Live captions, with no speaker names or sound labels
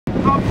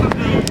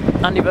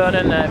Andy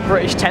Vernon,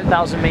 British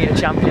 10,000 metre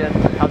champion.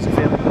 How's it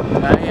feel?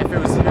 Yeah, it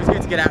feels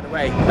good to get out of the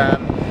way.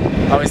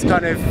 I was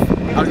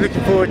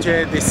looking forward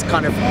to this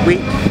kind of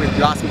week with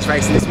last week's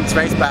race and this week's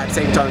race, but at the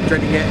same time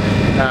dreading it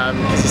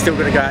because you're still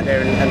going to go out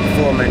there and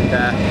perform. And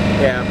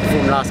yeah,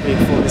 perform last week,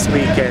 perform this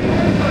week, and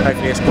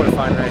hopefully it's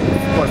qualifying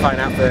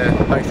out for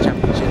both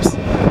championships,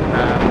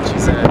 which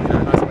is a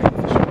nice way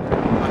for sure.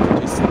 I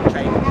can just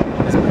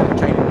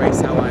train and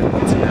race how I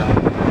want to now.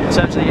 In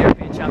terms of the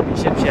European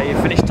Championships, yeah, you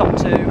finished top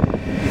 2.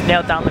 You've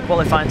nailed down the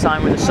qualifying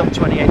time with a sub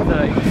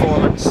 28:30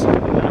 performance.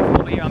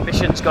 What are your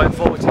ambitions going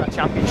forward to that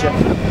championship?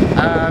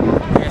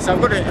 Yeah, so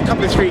I've got a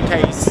couple of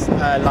 3Ks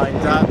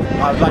lined up.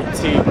 I'd like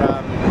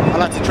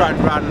to try and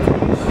run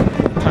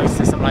close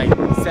to something like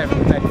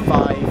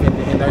 7:35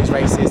 in those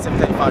races,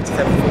 7:35 to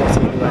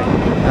 7:40 anyway.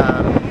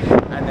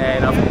 And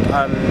then I'm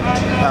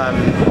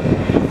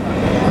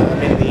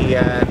in the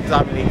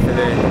Diamond League for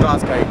the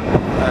Glasgow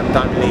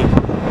Diamond League,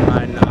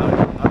 and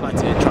I'd like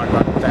to try and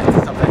run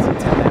sub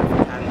 13:10 there if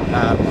I can.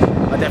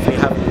 I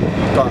definitely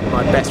haven't got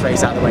my best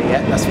race out of the way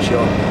yet, that's for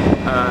sure.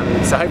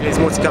 So hopefully there's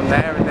more to come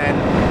there, and then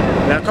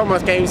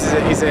Commonwealth Games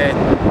is a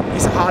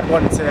hard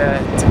one to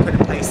put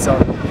a place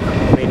on.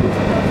 I mean,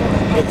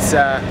 it's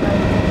a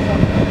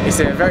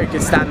very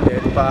good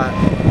standard, but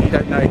you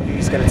don't know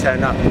who's going to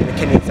turn up. I mean, the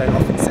Kenyans don't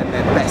often send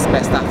their best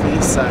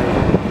athletes, so I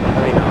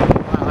mean,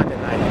 I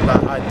don't know,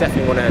 but I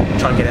definitely want to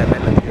try and get a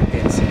medal in the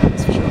Europeans,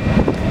 that's for sure.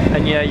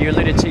 And yeah, you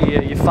alluded to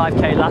your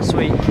 5K last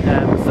week,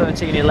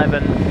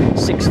 13:11,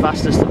 6th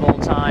fastest of all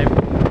time.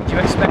 Do you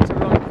expect to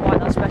run quite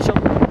that special?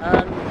 I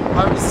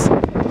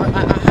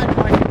had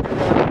my finger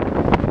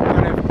on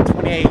kind of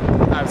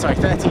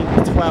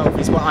 13:12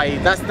 is what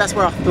that's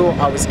where I thought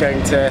I was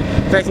going to,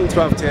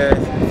 13:12 to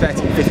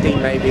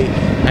 13:15 maybe,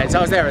 and so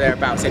I was there or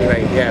thereabouts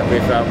anyway, yeah,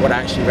 with what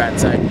I actually ran.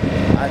 So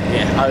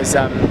yeah, I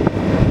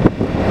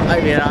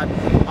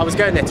was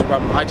going there to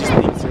run. I just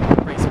needed to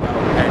race well,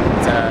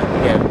 and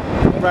yeah,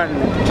 run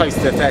close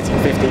to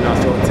 13:15. I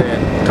thought to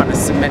kind of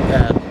cement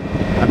a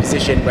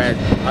position where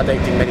I don't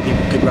think many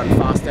people could run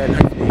faster, and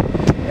hopefully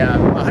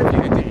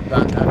they do,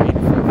 but I mean,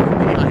 for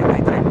me, I hope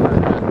they don't, but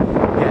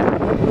yeah,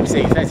 we'll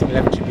see.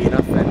 13:11 should be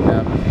enough, and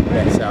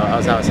yeah, so I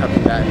was happy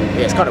with that, and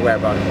yeah, it's kind of where I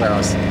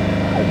was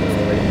hoping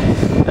for,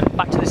 really.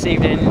 Back to this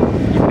evening,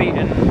 you've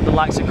beaten the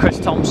likes of Chris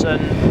Thompson,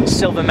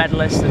 silver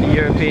medalist at the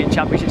European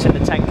Championships in the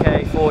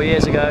 10K 4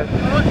 years ago.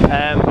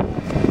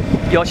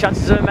 Your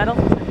chances of a medal?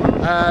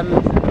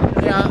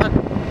 Yeah,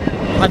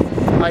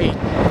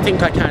 I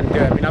think I can do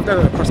it. I mean, I've done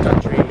it across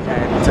country,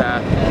 and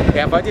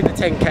yeah, if I did the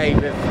 10K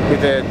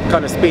with the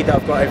kind of speed that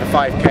I've got over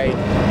 5K,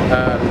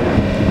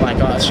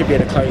 I should be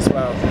able to close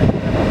well.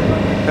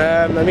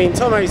 I mean,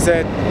 Tomo's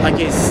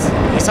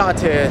it's hard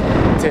to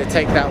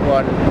take that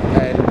one,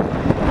 and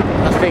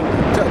I think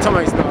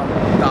Tomo's not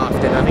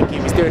daft, and I think he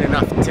was doing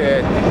enough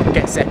to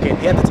get second.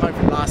 He had the time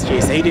from last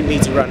year, so he didn't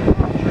need to run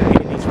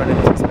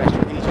anything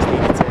special. He just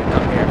needed to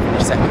come here and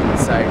finish second.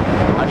 So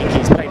I think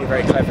he's played it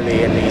very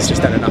cleverly, and he's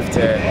just done enough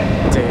to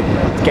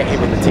get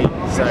him in the team.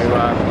 So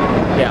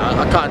yeah,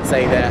 I can't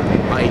say that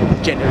I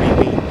generally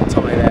beat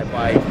Tomo there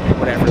by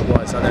whatever it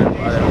was. I don't know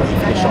what he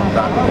finished on,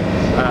 but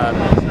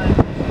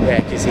yeah,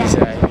 because he's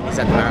at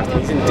the marathon.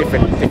 He's in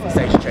different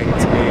stage of training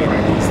to me,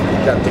 and he's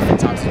done different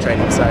types of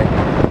training. So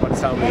by the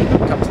time we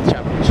come to the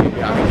championship,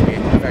 yeah, I think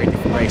it'll be a very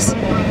different race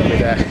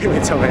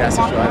with Tomo, that's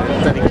for sure.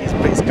 I don't think he's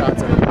put his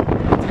cards on.